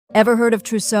Ever heard of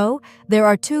Trousseau? There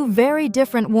are two very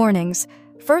different warnings.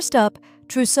 First up,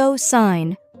 Trousseau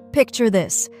Sign. Picture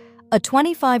this. A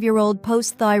 25-year-old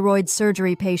post-thyroid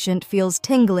surgery patient feels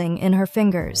tingling in her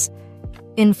fingers.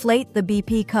 Inflate the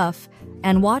BP cuff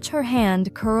and watch her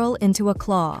hand curl into a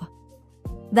claw.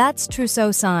 That's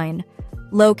Trousseau Sign.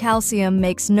 Low calcium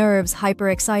makes nerves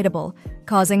hyperexcitable,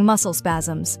 causing muscle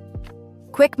spasms.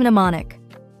 Quick mnemonic.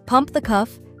 Pump the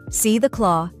cuff, see the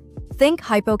claw, think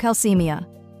hypocalcemia.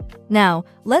 Now,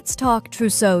 let's talk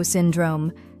Trousseau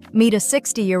Syndrome. Meet a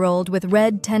 60-year-old with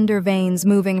red, tender veins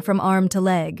moving from arm to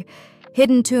leg.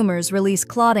 Hidden tumors release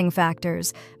clotting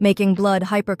factors, making blood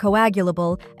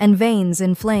hypercoagulable and veins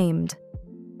inflamed.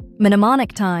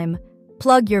 Mnemonic time.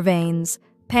 Plug your veins.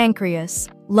 Pancreas,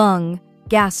 lung,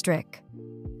 gastric.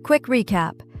 Quick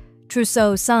recap.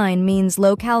 Trousseau Sign means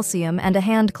low calcium and a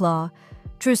hand claw.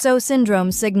 Trousseau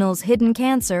Syndrome signals hidden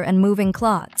cancer and moving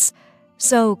clots.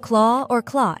 So, claw or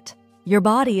clot? Your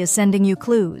body is sending you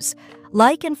clues.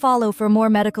 Like and follow for more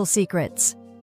medical secrets.